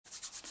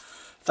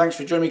Thanks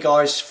for joining me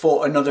guys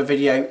for another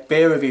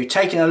beer review.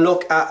 Taking a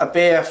look at a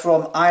beer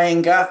from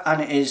Ayinger,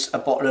 and it is a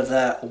bottle of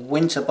their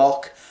Winter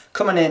bock,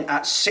 coming in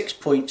at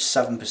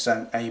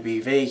 6.7%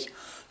 ABV,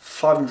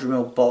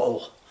 500ml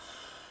bottle.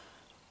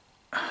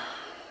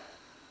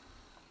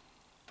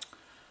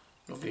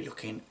 Lovely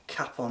looking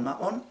cap on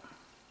that one.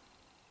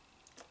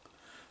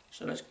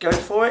 So let's go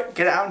for it,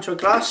 get it out into a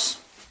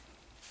glass.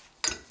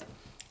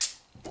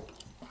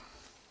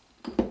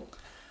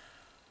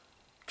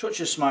 Touch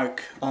of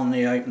smoke on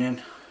the opening.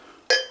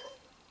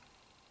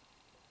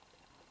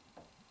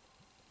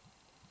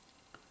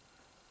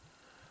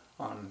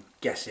 I'm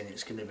guessing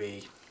it's going to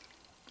be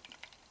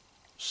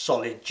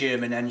solid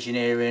German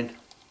engineering.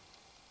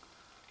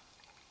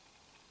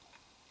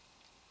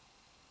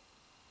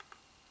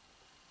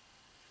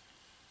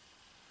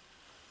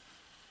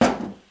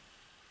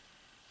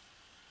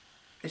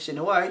 It's in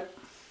a way.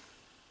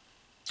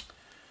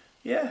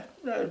 Yeah.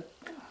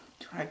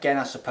 Again,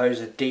 I suppose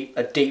a deep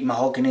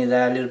mahogany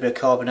there, a little bit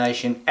of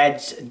carbonation.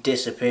 Ed's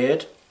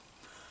disappeared.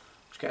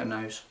 Let's get a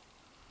nose.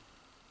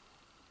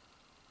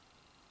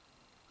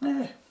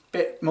 Yeah,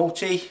 bit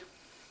malty,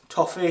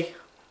 toffee.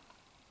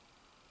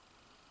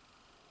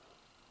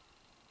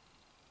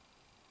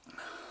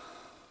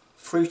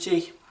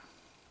 Fruity.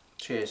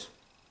 Cheers.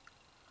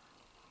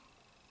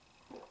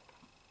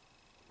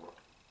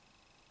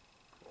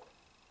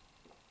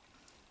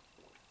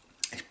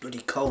 It's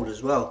bloody cold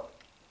as well.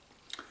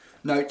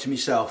 Note to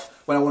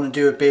myself, when I want to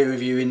do a beer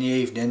review in the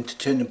evening, to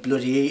turn the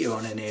bloody heater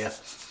on in here.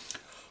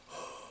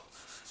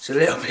 It's a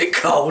little bit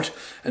cold,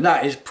 and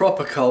that is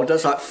proper cold.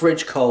 That's like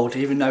fridge cold,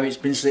 even though it's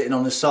been sitting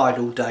on the side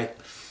all day.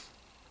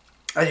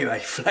 Anyway,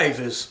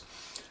 flavours.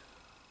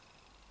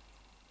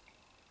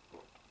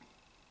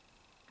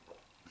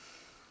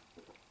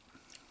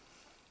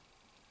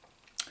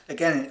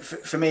 Again,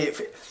 for me,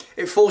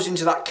 it falls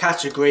into that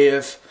category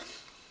of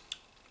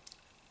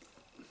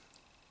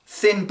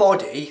thin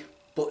body,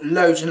 but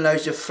loads and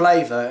loads of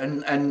flavour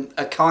and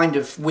a kind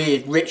of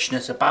weird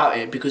richness about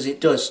it, because it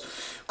does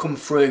come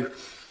through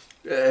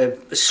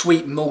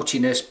sweet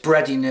maltiness,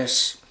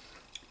 breadiness,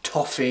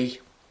 toffee,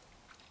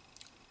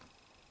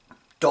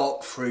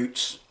 dark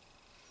fruits,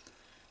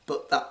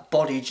 but that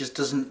body just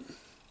doesn't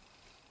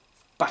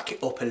back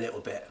it up a little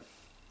bit,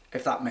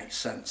 if that makes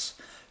sense.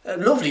 A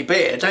lovely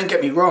beer, don't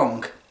get me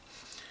wrong.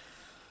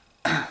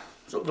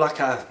 Sort of like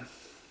a,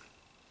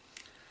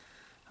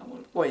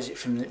 what is it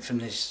from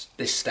this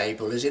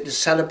stable? Is it the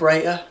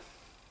Celebrator?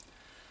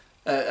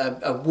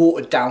 A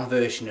watered down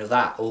version of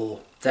that, or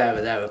there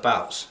or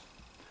thereabouts.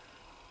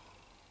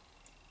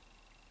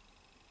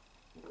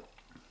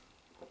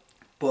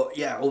 But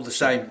yeah, all the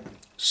same,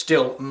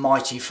 still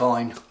mighty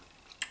fine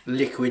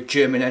liquid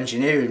German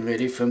engineering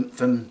really from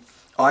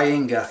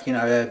Ayinger. You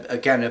know,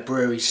 again, a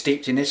brewery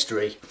steeped in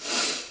history.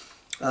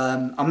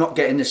 I'm not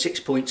getting the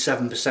 6.7%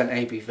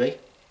 ABV.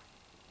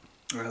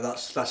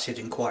 That's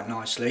hidden quite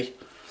nicely.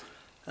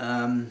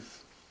 Yeah,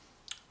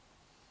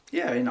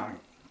 you know,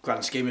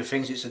 grand scheme of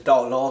things, it's a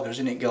dark lager,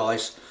 isn't it,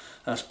 guys?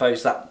 And I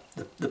suppose that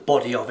the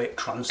body of it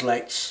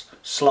translates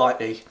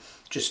slightly,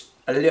 just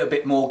a little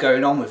bit more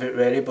going on with it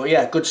really. But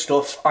yeah, good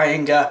stuff.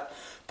 Ayinger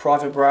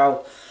Private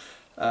Brow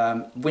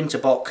Winter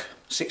bock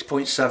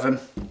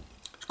 6.7.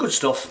 It's good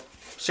stuff.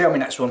 See you on my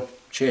next one.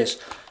 Cheers.